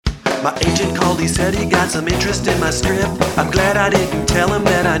My agent called, he said he got some interest in my script. I'm glad I didn't tell him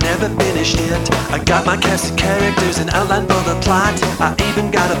that I never finished it. I got my cast of characters and outline for the plot. I even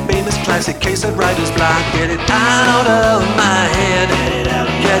got a famous classic case of writer's block. Get it out of my head.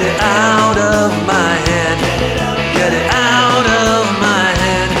 Get it out of my head. Get it out of my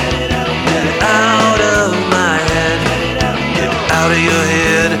head. Get it out of my head. Get it out of your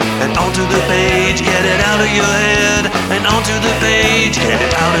head and onto the page. Get it out of your head and onto the page. Get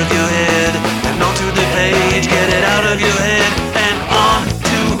it out of your head and onto the page. Get it out of your head and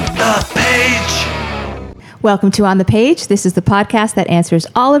onto the page. Welcome to On the Page. This is the podcast that answers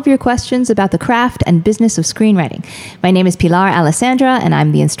all of your questions about the craft and business of screenwriting. My name is Pilar Alessandra, and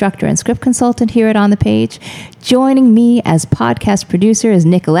I'm the instructor and script consultant here at On the Page. Joining me as podcast producer is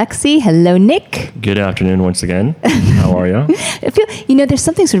Nick Alexi. Hello, Nick. Good afternoon once again. How are you? I feel, there's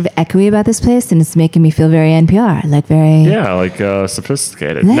something sort of echoey about this place, and it's making me feel very NPR,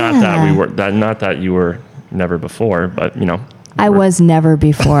 sophisticated. Yeah. Not that you were never before, but I was never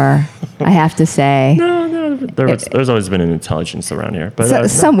before, I have to say. No, there's always been an intelligence around here. But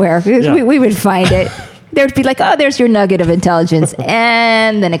somewhere, yeah. we would find it. There'd be like, oh, there's your nugget of intelligence,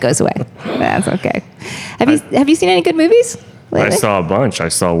 and then it goes away. That's okay. Have you seen any good movies lately? I saw a bunch. I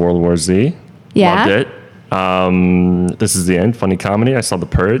saw World War Z. Yeah. Loved it. This Is the End, funny comedy. I saw The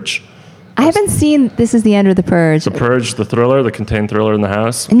Purge. I haven't seen This Is the End or The Purge. The Purge, the thriller, the contained thriller in the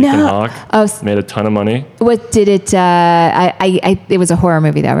house. No. Ethan Hawke made a ton of money. What did it? It was a horror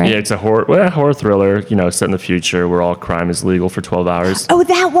movie, though, right? Yeah, it's a horror thriller. Set in the future where all crime is legal for 12 hours. Oh,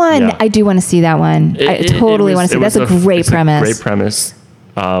 that one! Yeah. I do want to see that one. I totally want to see. That's a great premise. Great premise.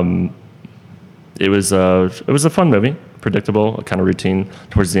 It was a fun movie. Predictable, kind of routine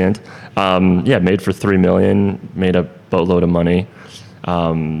towards the end. Made for $3 million. Made a boatload of money.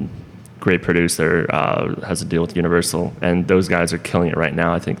 Great producer, has a deal with Universal, and those guys are killing it right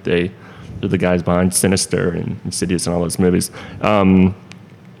now. I think they're the guys behind Sinister and Insidious and all those movies.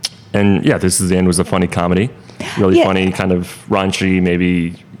 This Is the End was a funny comedy, really funny, kind of raunchy,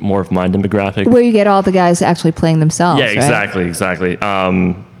 maybe more of my demographic. Where you get all the guys actually playing themselves. Yeah, exactly.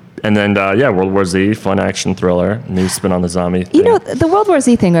 And then, World War Z, fun action thriller, new spin on the zombie thing. The World War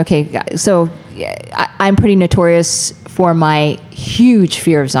Z thing, okay, so I'm pretty notorious for my huge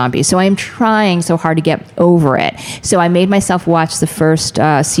fear of zombies, so I'm trying so hard to get over it. So I made myself watch the first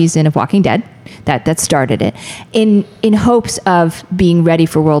season of Walking Dead. That started it, in hopes of being ready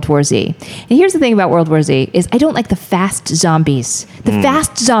for World War Z. And here's the thing about World War Z is I don't like the fast zombies. The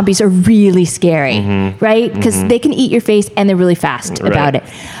fast zombies are really scary, right? Because they can eat your face and they're really fast about it.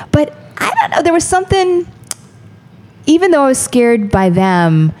 But I don't know, there was something, even though I was scared by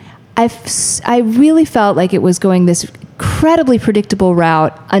them, I really felt like it was going this incredibly predictable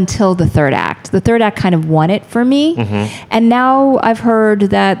route until the third act. The third act kind of won it for me. And now I've heard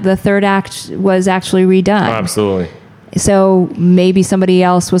that the third act was actually redone. Oh, absolutely. So maybe somebody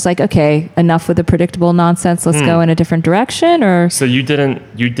else was like, okay, enough with the predictable nonsense. Let's go in a different direction. Or so you just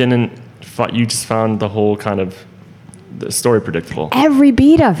found the whole kind of the story predictable. Every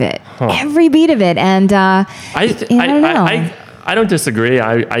beat of it. Every beat of it. And I don't know. I don't disagree.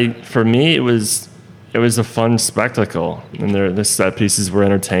 For me, it was a fun spectacle, and the set pieces were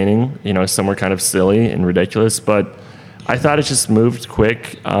entertaining. Some were kind of silly and ridiculous, but I thought it just moved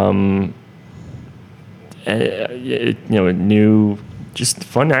quick. New, just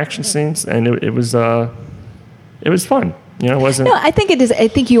fun action scenes, and it was fun. It wasn't. No, I think it is. I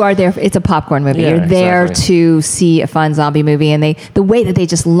think you are there. It's a popcorn movie. Yeah, You're there exactly. to see a fun zombie movie, and the way that they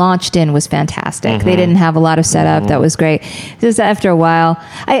just launched in was fantastic. They didn't have a lot of setup. That was great. Just after a while,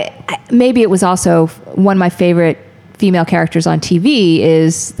 maybe it was also one of my favorite female characters on TV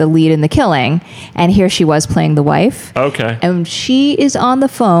is the lead in The Killing, and here she was playing the wife. Okay. And she is on the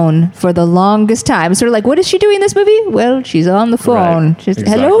phone for the longest time. Sort of like, what is she doing in this movie? Well, she's on the phone. Right. She's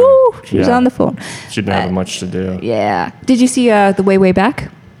Exactly. hello. She's on the phone. She didn't have much to do. Yeah. Did you see The Way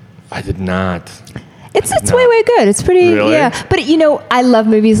Back? I did not. It's way good. It's pretty, really? yeah. But I love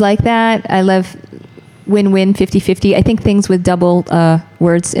movies like that. I love win-win, 50-50. I think things with double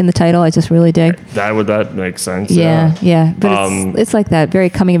words in the title, I just really dig. That makes sense. Yeah. But it's like that, very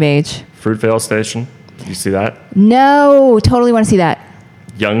coming of age. Fruitvale Station. Did you see that? No, totally want to see that.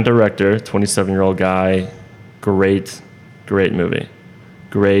 Young director, 27-year-old guy. Great movie.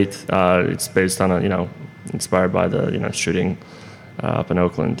 Great. It's based on inspired by the shooting up in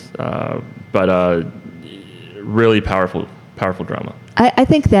Oakland. But really powerful drama. I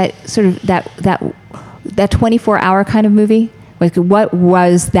think that sort of that 24-hour kind of movie, like what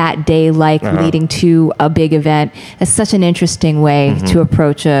was that day like leading to a big event, is such an interesting way to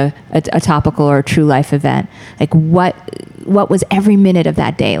approach a topical or a true life event. Like what what was every minute of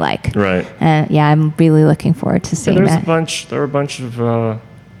that day like. Right. And yeah, I'm really looking forward to seeing that. There were a bunch of,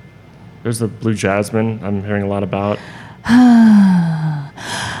 there's the Blue Jasmine I'm hearing a lot about.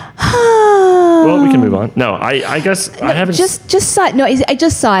 Well, we can move on. No, I guess I haven't. Just saw it. No, I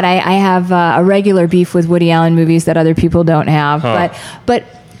just saw it. I have a regular beef with Woody Allen movies that other people don't have. But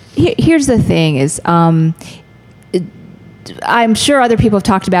here's the thing: is I'm sure other people have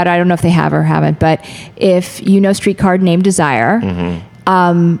talked about it. I don't know if they have or haven't. But if you know Streetcar Named Desire,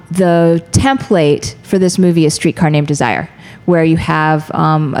 the template for this movie is Streetcar Named Desire, where you have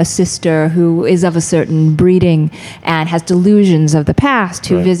a sister who is of a certain breeding and has delusions of the past,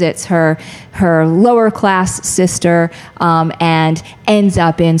 who visits her lower class sister and ends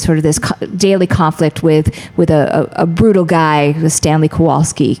up in sort of this daily conflict with a brutal guy, a Stanley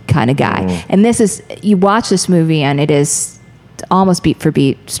Kowalski kind of guy. And this is, you watch this movie and it is almost beat for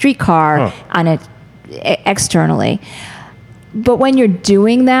beat Streetcar on it externally. But when you're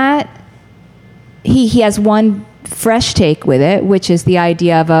doing that, he has one fresh take with it, which is the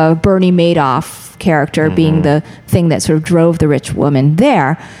idea of a Bernie Madoff character being the thing that sort of drove the rich woman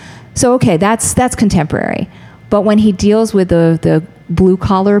there. So okay, that's contemporary. But when he deals with the blue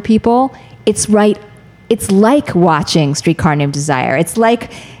collar people, it's like watching Streetcar Named Desire. It's like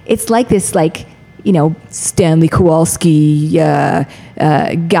this, like, you know, Stanley Kowalski guy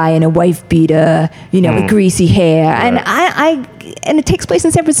in a wife beater, you know, with greasy hair, and it takes place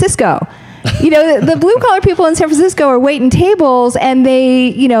in San Francisco. You know, the blue collar people in San Francisco are waiting tables, and they,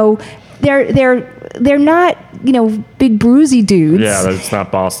 you know, they're not, you know, big bruisey dudes. Yeah, it's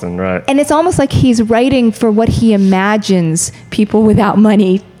not Boston, right? And it's almost like he's writing for what he imagines people without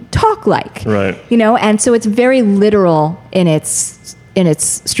money talk like. Right. You know, and so it's very literal in its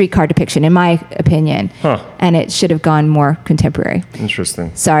streetcar depiction, in my opinion. And it should have gone more contemporary.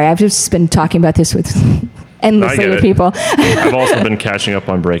 Interesting. Sorry, I've just been talking about this with endlessly with people. I've also been catching up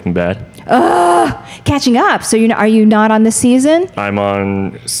on Breaking Bad. Catching up. So are you not on this season? I'm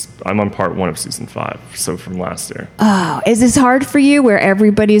on part 1 of season 5. So from last year. Oh, is this hard for you, where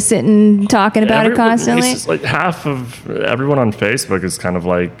everybody's sitting talking about it constantly? It's just like half of everyone on Facebook is kind of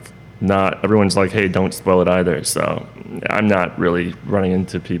like, not everyone's like, hey, don't spoil it either. So I'm not really running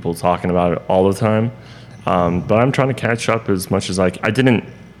into people talking about it all the time. But I'm trying to catch up as much as I didn't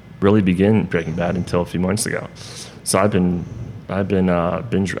really begin Breaking Bad until a few months ago. So I've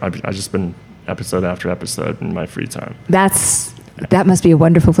just been episode after episode in my free time. That must be a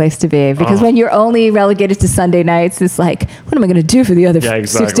wonderful place to be, because when you're only relegated to Sunday nights, it's like, what am I going to do for the other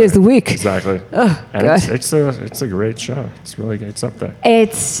 6 days of the week? Exactly. Oh, and God. it's a great show. It's really good. It's up there.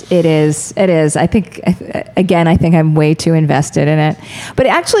 It is. I think I'm way too invested in it. But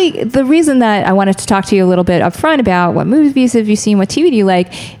actually, the reason that I wanted to talk to you a little bit up front about what movies have you seen, what TV do you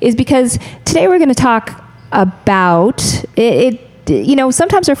like, is because today we're going to talk about it. You know,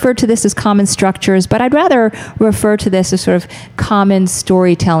 sometimes refer to this as common structures, but I'd rather refer to this as sort of common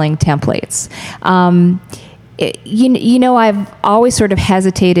storytelling templates. You know, I've always sort of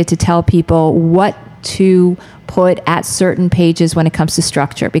hesitated to tell people what to put at certain pages when it comes to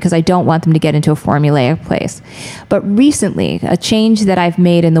structure, because I don't want them to get into a formulaic place. But recently, a change that I've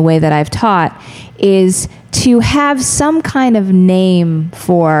made in the way that I've taught is to have some kind of name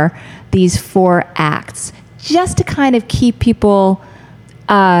for these 4 acts, just to kind of keep people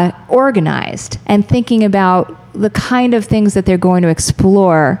organized and thinking about the kind of things that they're going to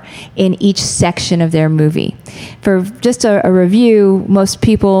explore in each section of their movie. For just a review, most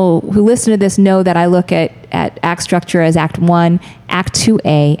people who listen to this know that I look at act structure as Act 1, Act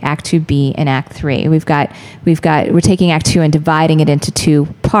 2A, Act 2B, and Act 3. We're taking Act 2 and dividing it into 2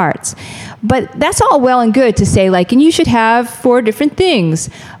 parts. But that's all well and good to say, like, and you should have 4 different things.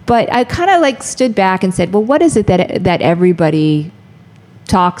 But I kind of like stood back and said, well, what is it that everybody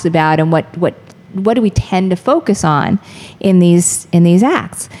talks about, and what do we tend to focus on in these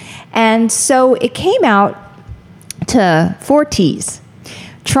acts? And so it came out to 4 T's: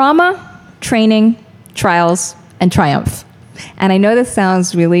 trauma, training, trials, and triumph. And I know this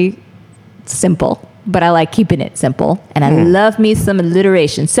sounds really simple, but I like keeping it simple, and I love me some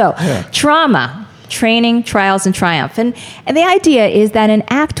alliteration. So trauma, training, trials, and triumph. And the idea is that in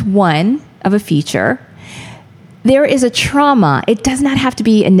Act 1 of a feature, there is a trauma. It does not have to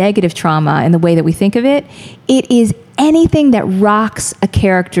be a negative trauma in the way that we think of it. It is anything that rocks a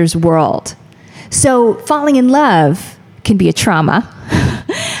character's world. So falling in love can be a trauma.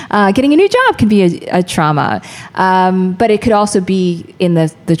 Getting a new job can be a trauma. But it could also be in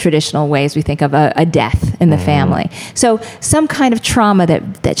the traditional ways we think of a death in the family. So some kind of trauma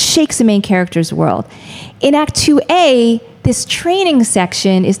that shakes the main character's world. In Act 2A, this training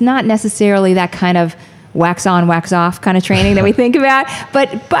section is not necessarily that kind of wax on, wax off kind of training that we think about.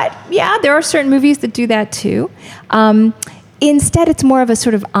 But yeah, there are certain movies that do that too. Instead, it's more of a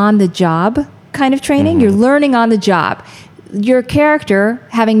sort of on the job kind of training. You're learning on the job. Your character,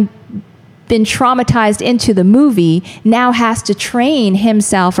 having been traumatized into the movie, now has to train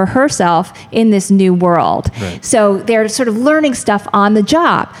himself or herself in this new world. Right. So they're sort of learning stuff on the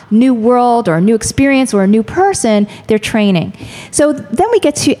job. New world or a new experience or a new person, they're training. So then we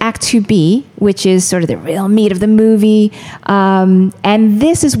get to Act 2B, which is sort of the real meat of the movie. And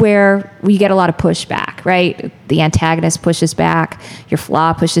this is where we get a lot of pushback, right? The antagonist pushes back, your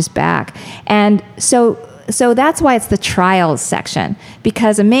flaw pushes back. And so that's why it's the trials section,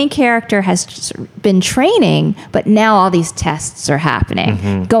 because a main character has been training, but now all these tests are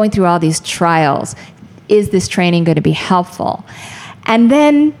happening, going through all these trials. Is this training going to be helpful? And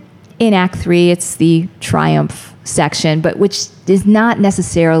then in Act 3, it's the triumph section, but which is not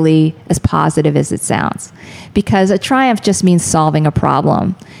necessarily as positive as it sounds, because a triumph just means solving a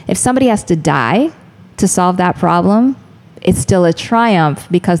problem. If somebody has to die to solve that problem, it's still a triumph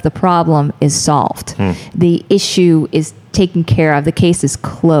because the problem is solved. The issue is taken care of. The case is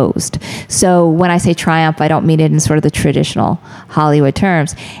closed. So when I say triumph, I don't mean it in sort of the traditional Hollywood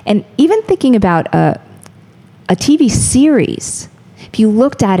terms. And even thinking about a TV series, if you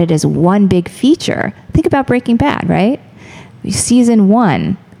looked at it as one big feature, think about Breaking Bad, right? Season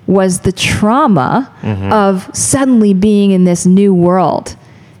 1 was the trauma of suddenly being in this new world,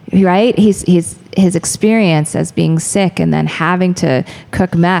 right? His experience as being sick and then having to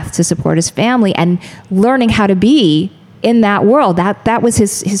cook meth to support his family and learning how to be in that world. That was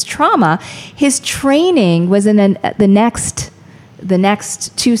his trauma. His training was in the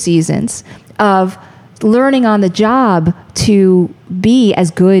next 2 seasons of learning on the job to be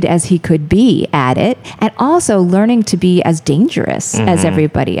as good as he could be at it, and also learning to be as dangerous as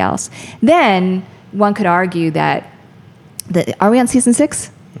everybody else. Then one could argue that are we on season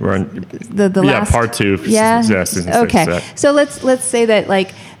 6? We're on, the last part 2. Yeah. Season 6. Okay. So let's say that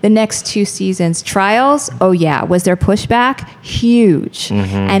like the next 2 seasons, trials. Oh yeah, was there pushback? Huge.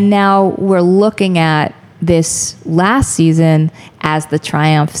 And now we're looking at this last season as the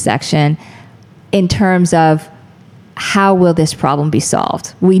triumph section in terms of how will this problem be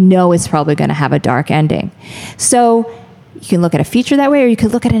solved? We know it's probably going to have a dark ending. So you can look at a feature that way, or you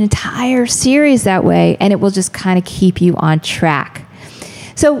could look at an entire series that way, and it will just kind of keep you on track.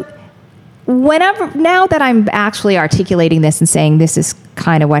 So now that I'm actually articulating this and saying this is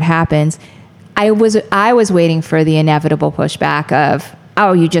kind of what happens, I was waiting for the inevitable pushback of,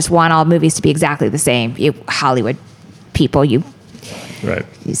 oh, you just want all movies to be exactly the same. You Hollywood people, you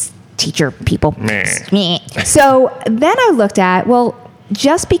these teacher people. So then I looked at, well,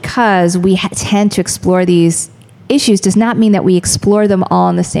 just because we tend to explore these issues does not mean that we explore them all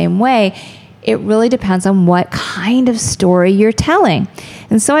in the same way. It really depends on what kind of story you're telling.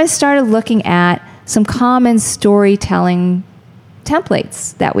 And so I started looking at some common storytelling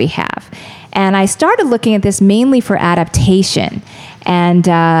templates that we have. And I started looking at this mainly for adaptation. And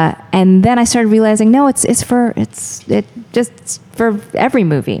then I started realizing, no, it's for every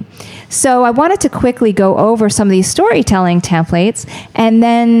movie. So I wanted to quickly go over some of these storytelling templates, and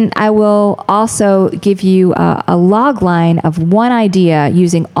then I will also give you a log line of one idea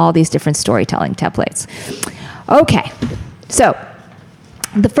using all these different storytelling templates. Okay, so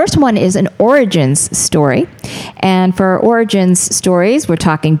the first one is an origins story. And for origins stories, we're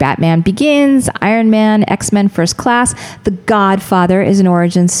talking Batman Begins, Iron Man, X-Men First Class. The Godfather is an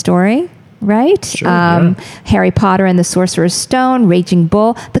origins story, right? Sure, yeah. Harry Potter and the Sorcerer's Stone, Raging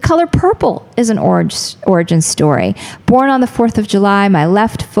Bull. The Color Purple is an origin story. Born on the 4th of July, My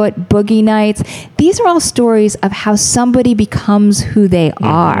Left Foot, Boogie Nights. These are all stories of how somebody becomes who they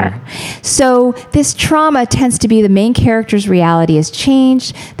are. So this trauma tends to be the main character's reality is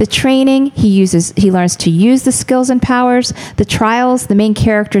changed. The training, he learns to use the skills and powers. The trials, the main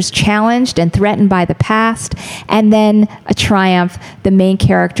character's challenged and threatened by the past. And then a triumph, the main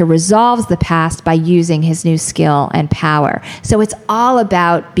character resolves the past by using his new skill and power. So it's all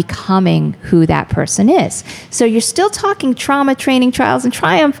about becoming who that person is. So you're still talking trauma, training, trials, and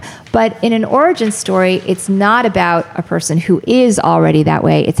triumph, but in an origin story, it's not about a person who is already that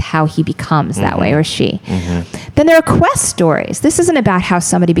way. It's how he becomes that way, or she. Then there are quest stories. This isn't about how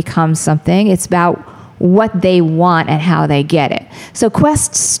somebody becomes something. It's about what they want and how they get it. So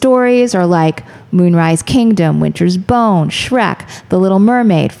quest stories are like Moonrise Kingdom, Winter's Bone, Shrek, The Little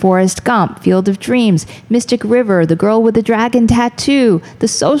Mermaid, Forrest Gump, Field of Dreams, Mystic River, The Girl with the Dragon Tattoo, The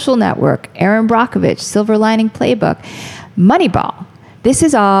Social Network, Erin Brockovich, Silver Lining Playbook, Moneyball, This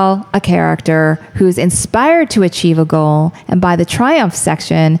is all a character who's inspired to achieve a goal, and by the triumph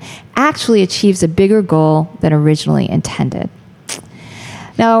section, actually achieves a bigger goal than originally intended.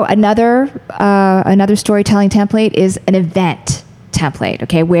 Now, another storytelling template is an event template,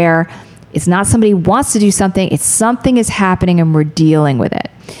 okay, where it's not somebody wants to do something, it's something is happening and we're dealing with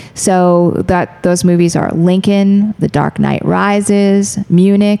it. So those movies are Lincoln, The Dark Knight Rises,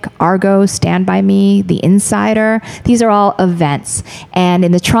 Munich, Argo, Stand By Me, The Insider. These are all events. And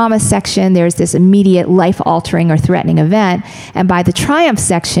in the trauma section, there's this immediate life-altering or threatening event. And by the triumph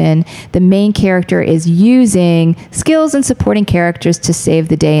section, the main character is using skills and supporting characters to save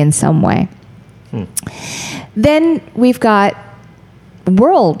the day in some way. Then we've got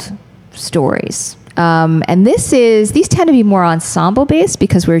world stories. And these tend to be more ensemble based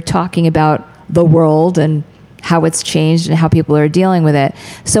because we're talking about the world and how it's changed and how people are dealing with it.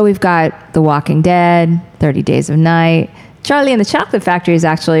 So we've got The Walking Dead, 30 Days of Night. Charlie and the Chocolate Factory is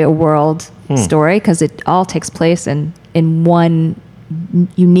actually a world story because it all takes place in one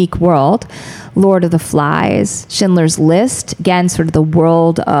unique world. Lord of the Flies, Schindler's List, again, sort of the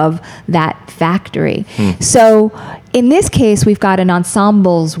world of that factory. So in this case, we've got an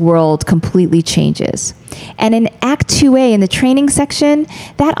ensemble's world completely changes. And in Act 2A, in the training section,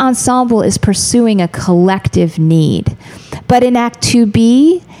 that ensemble is pursuing a collective need. But in Act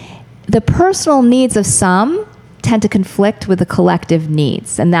 2B, the personal needs of some tend to conflict with the collective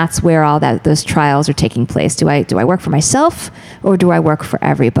needs, and that's where all those trials are taking place. Do I work for myself or do I work for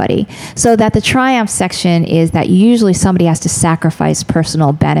everybody? So that the triumph section is that usually somebody has to sacrifice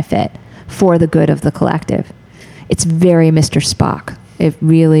personal benefit for the good of the collective. It's very Mr. Spock. It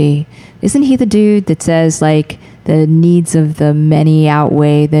really isn't he the dude that says like the needs of the many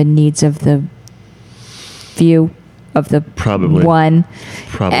outweigh the needs of the few? Of the one.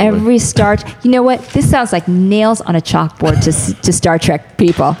 Every you know what? This sounds like nails on a chalkboard to Star Trek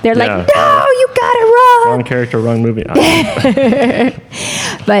people. They're like, no, you got it wrong. Wrong character, wrong movie.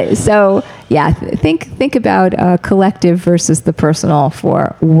 But so, yeah, think about collective versus the personal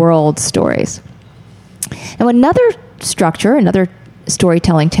for world stories. Now, another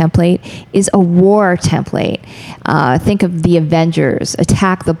storytelling template is a war template. Think of the Avengers,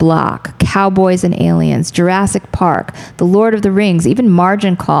 Attack the Block, Cowboys and Aliens, Jurassic Park, The Lord of the Rings, even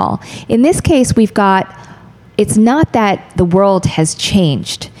Margin Call. In this case, it's not that the world has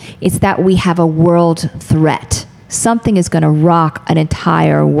changed. It's that we have a world threat. Something is going to rock an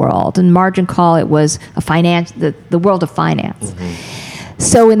entire world. In Margin Call, it was the world of finance.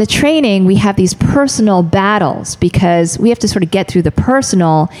 So in the training, we have these personal battles because we have to sort of get through the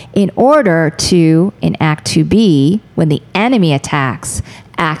personal in order to, in Act 2B, when the enemy attacks,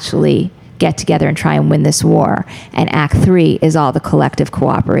 actually get together and try and win this war. And Act 3 is all the collective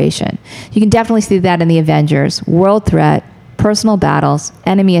cooperation. You can definitely see that in the Avengers. World threat, personal battles,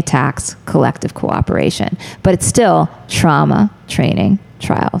 enemy attacks, collective cooperation. But it's still trauma, training,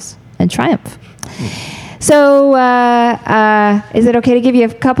 trials, and triumph. So, is it okay to give you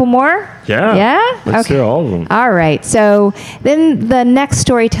a couple more? Yeah. Yeah? Let's hear all of them. All right. So then the next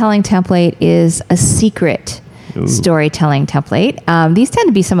storytelling template is a secret storytelling template. These tend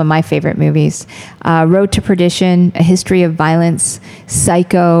to be some of my favorite movies. Road to Perdition, A History of Violence,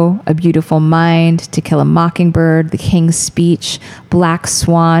 Psycho, A Beautiful Mind, To Kill a Mockingbird, The King's Speech, Black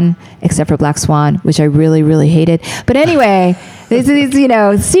Swan, except for Black Swan, which I really, really hated. But anyway,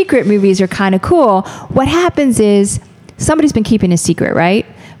 these secret movies are kind of cool. What happens is somebody's been keeping a secret, right?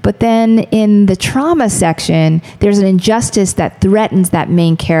 But then in the trauma section, there's an injustice that threatens that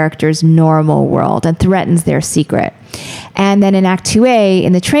main character's normal world and threatens their secret. And then in Act 2A,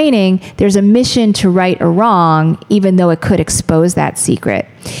 in the training, there's a mission to right a wrong, even though it could expose that secret.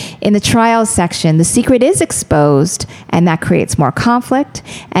 In the trials section, the secret is exposed, and that creates more conflict.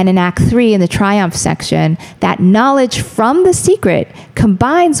 And in Act 3, in the triumph section, that knowledge from the secret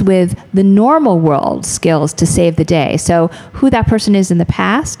combines with the normal world skills to save the day. So who that person is in the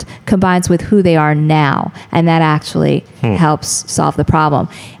past combines with who they are now, and that actually helps solve the problem.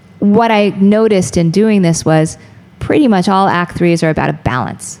 What I noticed in doing this was pretty much all Act 3s are about a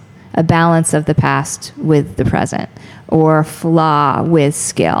balance of the past with the present, or flaw with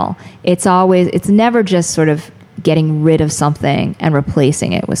skill. It's never just sort of getting rid of something and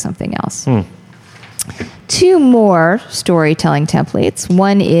replacing it with something else. Two more storytelling templates.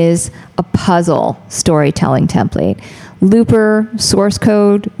 One is a puzzle storytelling template. Looper, Source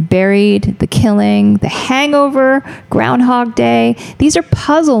Code, Buried, The Killing, The Hangover, Groundhog Day. These are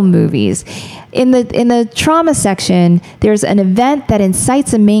puzzle movies. In the trauma section, there's an event that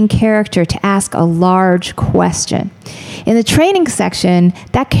incites a main character to ask a large question. In the training section,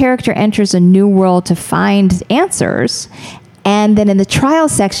 that character enters a new world to find answers, And then in the trial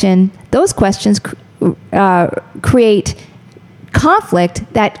section, those questions create conflict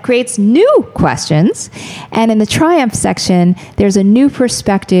that creates new questions. And in the triumph section, there's a new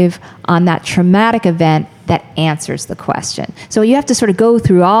perspective on that traumatic event that answers the question. So you have to sort of go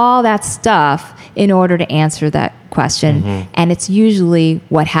through all that stuff in order to answer that question. And it's usually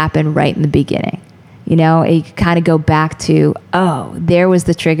what happened right in the beginning. You know, you kind of go back to, oh, there was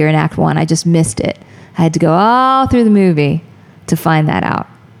the trigger in Act 1. I just missed it. I had to go all through the movie to find that out.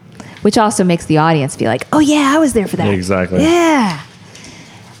 Which also makes the audience feel like, oh, yeah, I was there for that. Exactly. Yeah.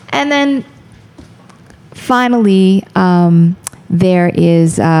 And then finally, there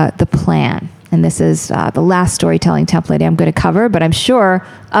is the plan. And this is the last storytelling template I'm going to cover, but I'm sure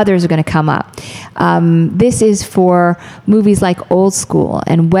others are going to come up. This is for movies like Old School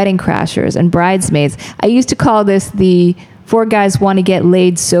and Wedding Crashers and Bridesmaids. I used to call this the Four Guys Want to Get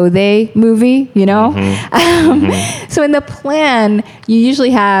Laid So They movie, you know? So in the plan, you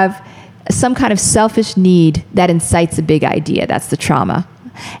usually have some kind of selfish need that incites a big idea. That's the trauma.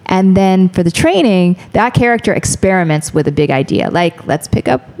 And then for the training, that character experiments with a big idea, like let's pick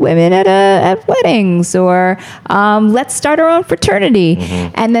up women at weddings, or let's start our own fraternity.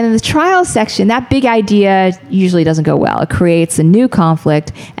 And then in the trial section, that big idea usually doesn't go well. It creates a new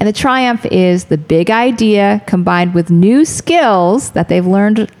conflict. And the triumph is the big idea combined with new skills that they've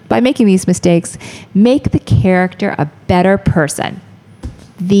learned by making these mistakes, make the character a better person.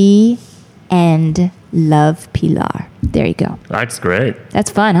 The end. Love, Pilar. There you go. That's great. That's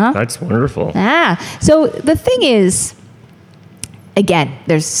fun, huh? That's wonderful. So the thing is, again,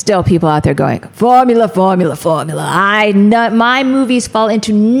 there's still people out there going, formula, formula, formula. My movies fall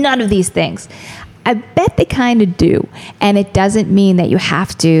into none of these things. I bet they kind of do. And it doesn't mean that you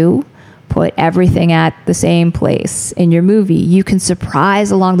have to put everything at the same place in your movie. You can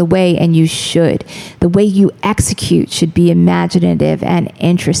surprise along the way, and you should. The way you execute should be imaginative and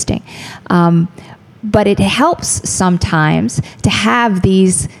interesting. But it helps sometimes to have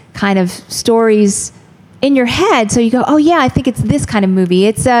these kind of stories in your head. So you go, oh yeah, I think it's this kind of movie.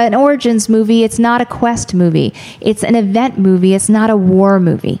 It's an origins movie. It's not a quest movie. It's an event movie. It's not a war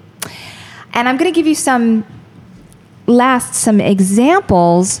movie. And I'm going to give you some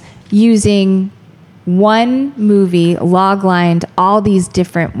examples using one movie loglined all these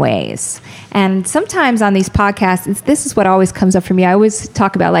different ways. And sometimes on these podcasts, this is what always comes up for me. I always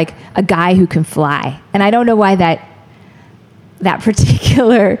talk about like a guy who can fly. And I don't know why that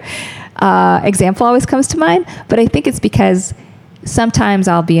particular example always comes to mind, but I think it's because sometimes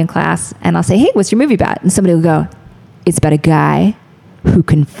I'll be in class and I'll say, hey, what's your movie about? And somebody will go, it's about a guy who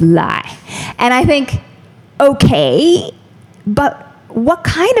can fly. And I think, okay, but what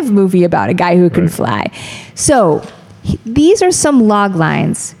kind of movie about a guy who can fly? So these are some log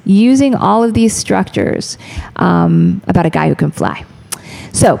lines using all of these structures about a guy who can fly.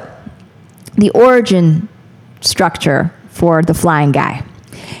 So the origin structure for the flying guy.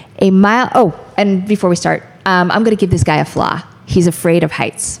 And before we start, I'm going to give this guy a flaw. He's afraid of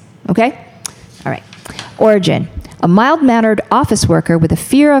heights. Okay? All right. Origin. A mild-mannered office worker with a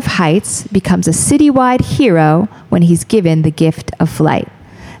fear of heights becomes a citywide hero when he's given the gift of flight.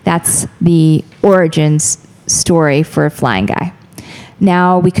 That's the origins story for a flying guy.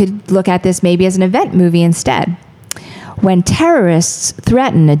 Now, we could look at this maybe as an event movie instead. When terrorists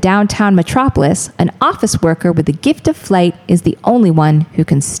threaten a downtown metropolis, an office worker with the gift of flight is the only one who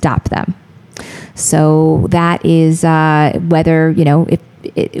can stop them. So that is whether, if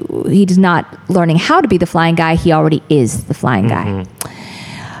he's not learning how to be the flying guy, he already is the flying guy.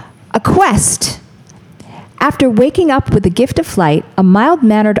 A quest. After waking up with the gift of flight, a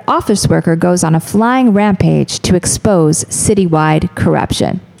mild-mannered office worker goes on a flying rampage to expose citywide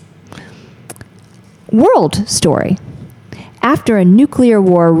corruption. World story. After a nuclear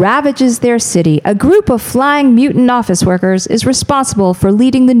war ravages their city, a group of flying mutant office workers is responsible for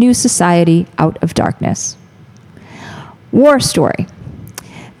leading the new society out of darkness. War story.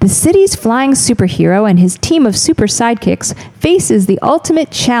 The city's flying superhero and his team of super sidekicks faces the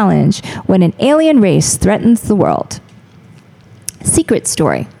ultimate challenge when an alien race threatens the world. Secret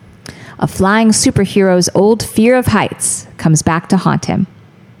story. A flying superhero's old fear of heights comes back to haunt him.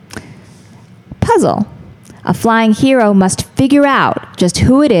 Puzzle. A flying hero must figure out just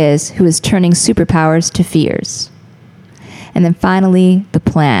who it is who is turning superpowers to fears. And then finally, the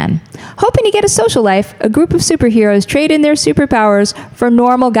plan. Hoping to get a social life, a group of superheroes trade in their superpowers for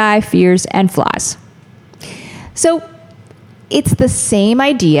normal guy fears and flaws. So it's the same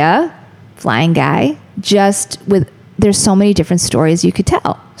idea, flying guy, just with, there's so many different stories you could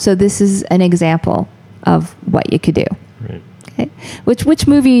tell. So this is an example of what you could do. Right. Okay. Which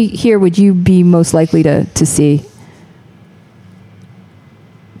movie here would you be most likely to see?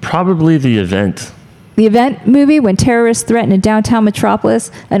 Probably The Event. The Event movie, when terrorists threaten a downtown metropolis,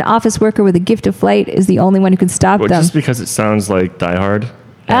 an office worker with a gift of flight is the only one who can stop them. Just because it sounds like Die Hard.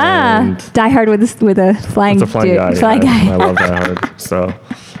 Die Hard with a flying guy. Flying guy. I love Die Hard. So,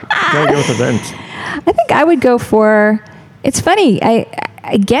 gotta go with Event. I think I would go for. It's funny.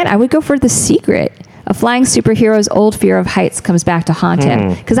 I would go for The Secret. A flying superhero's old fear of heights comes back to haunt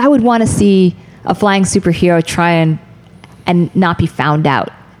him, because I would want to see a flying superhero try and not be found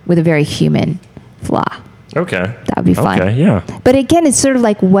out with a very human flaw. Okay. That would be fun. Okay, yeah. But again, it's sort of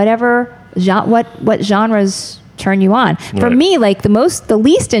like whatever what genres turn you on. For Right. me, like the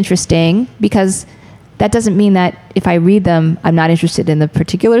least interesting, because that doesn't mean that if I read them, I'm not interested in the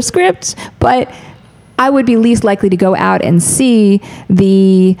particular script, but I would be least likely to go out and see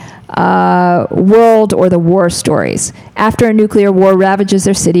the world or the war stories. After a nuclear war ravages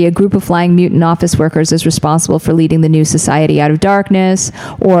their city, a group of flying mutant office workers is responsible for leading the new society out of darkness,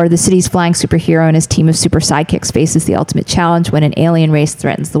 or the city's flying superhero and his team of super sidekicks faces the ultimate challenge when an alien race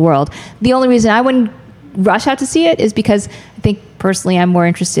threatens the world. The only reason I wouldn't rush out to see it is because I think personally I'm more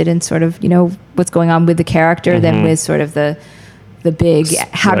interested in sort of, what's going on with the character than with sort of the big,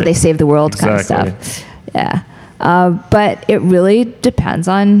 how do they save the world kind of stuff. Yeah. But it really depends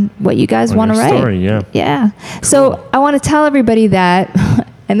on what you guys want to write. Story, yeah. Yeah. Cool. So I want to tell everybody that,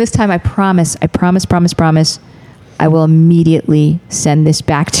 and this time I promise, I will immediately send this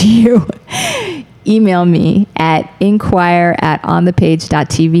back to you. Email me at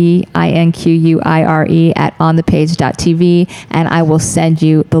inquire@onthepage.tv, inquire@onthepage.tv, and I will send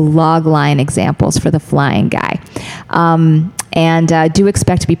you the log line examples for the flying guy. And do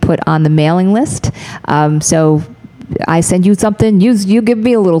expect to be put on the mailing list. So I send you something, you give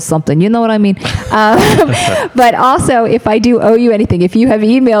me a little something. You know what I mean? But also, if I do owe you anything, if you have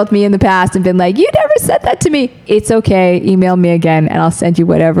emailed me in the past and been like, you never sent that to me, it's okay. Email me again, and I'll send you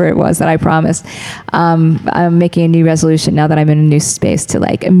whatever it was that I promised. I'm making a new resolution now that I'm in a new space to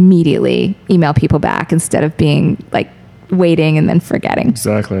like immediately email people back instead of being like waiting and then forgetting.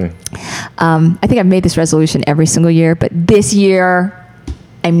 Exactly. I think I've made this resolution every single year, but this year,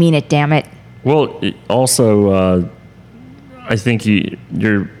 I mean it, damn it. Well, also, I think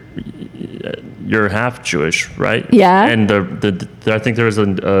you're half Jewish, right? Yeah. And I think there was a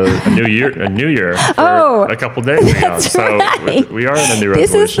new year for a couple days ago. So right. we are in a new resolution.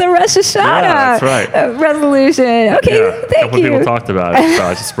 This is the Rosh Hashanah Yeah, that's right. Resolution. Okay, Yeah, thank a couple you. of people talked about it, so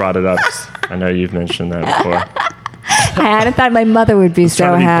I just brought it up. I know you've mentioned that before. I hadn't thought my mother would be so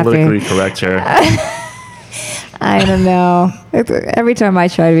Trying to be happy. politically correct here. I don't know. Every time I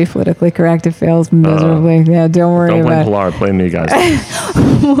try to be politically correct, it fails miserably. Yeah, don't worry Don't blame about Pilar. Blame me, guys.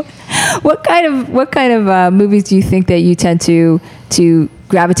 it. What kind of movies do you think that you tend to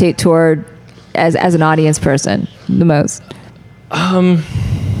gravitate toward as an audience person the most?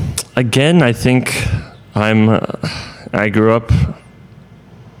 Again, I think I grew up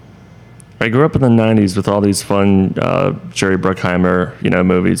in the 90s with all these fun Jerry Bruckheimer,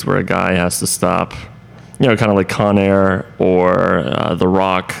 movies where a guy has to stop, kind of like Con Air or The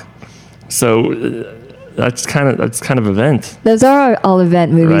Rock. So that's kind of Event. Those are all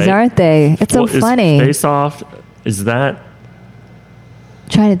event movies, Right. aren't they? It's so funny. Face Off, is that?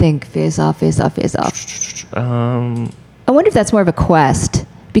 Trying to think. Face Off. I wonder if that's more of a quest,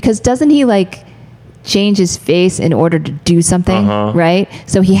 because doesn't he like change his face in order to do something, right?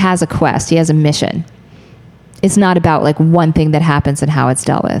 So he has a quest. He has a mission. It's not about like one thing that happens and how it's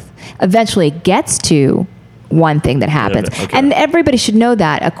dealt with. Eventually it gets to one thing that happens. Yeah, okay. And everybody should know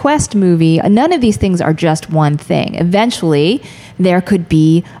that. A quest movie, none of these things are just one thing. Eventually there could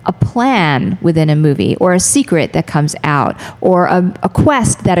be a plan within a movie, or a secret that comes out, or a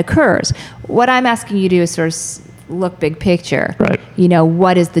quest that occurs. What I'm asking you to do is sort of look big picture. Right.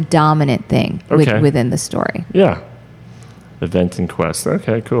 What is the dominant thing within the story? Yeah. Event and quest.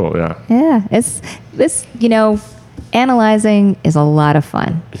 Okay, cool. Yeah. Yeah. It's this, analyzing is a lot of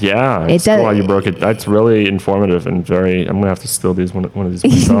fun. Yeah. It's cool how you broke it. That's really informative and very, I'm going to have to steal these one of these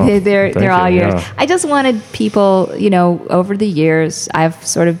myself. They're all yours. Yeah. I just wanted people, over the years, I've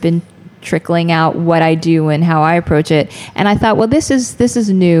sort of been trickling out what I do and how I approach it. And I thought, well, this is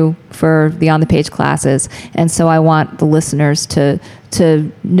new for the On the Page classes. And so I want the listeners to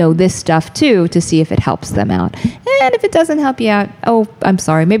know this stuff too, to see if it helps them out. And if it doesn't help you out, I'm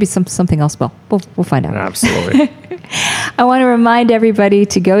sorry, maybe something else will. We'll find out. Absolutely. I want to remind everybody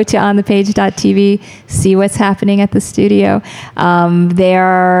to go to onthepage.tv, see what's happening at the studio.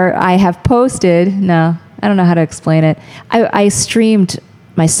 I have posted, no, I don't know how to explain it. I streamed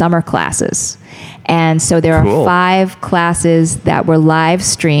my summer classes. And so there Cool. are 5 classes that were live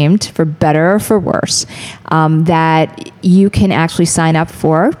streamed, for better or for worse, that you can actually sign up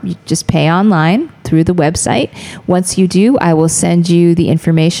for. You just pay online through the website. Once you do, I will send you the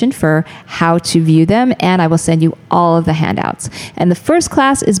information for how to view them, and I will send you all of the handouts. And the first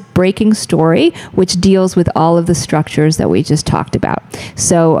class is Breaking Story, which deals with all of the structures that we just talked about.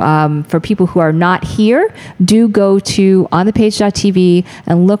 So for people who are not here, do go to onthepage.tv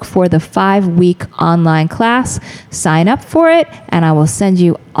and look for the 5-week online class. Sign up for it, and I will send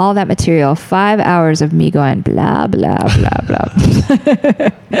you all that material. 5 hours of me going blah, blah, blah, blah.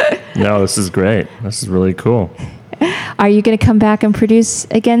 No, this is great. This is really cool. Are you going to come back and produce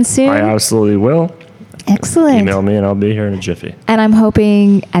again soon? I absolutely will. Excellent. Email me and I'll be here in a jiffy. And I'm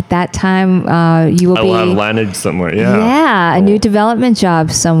hoping at that time you will I will have landed somewhere. Yeah. Yeah, a Cool. new development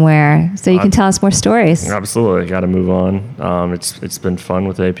job somewhere, so you can tell us more stories. Absolutely. Got to move on. It's been fun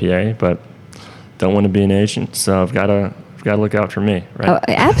with APA, but don't want to be an agent, so I've got to look out for me, right? Oh,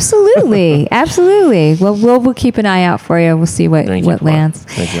 absolutely, absolutely. Well, we'll keep an eye out for you. We'll see what Thank you. lands.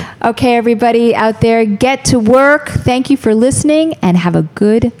 Thank you. Okay, everybody out there, get to work. Thank you for listening, and have a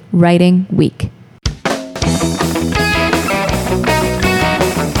good writing week.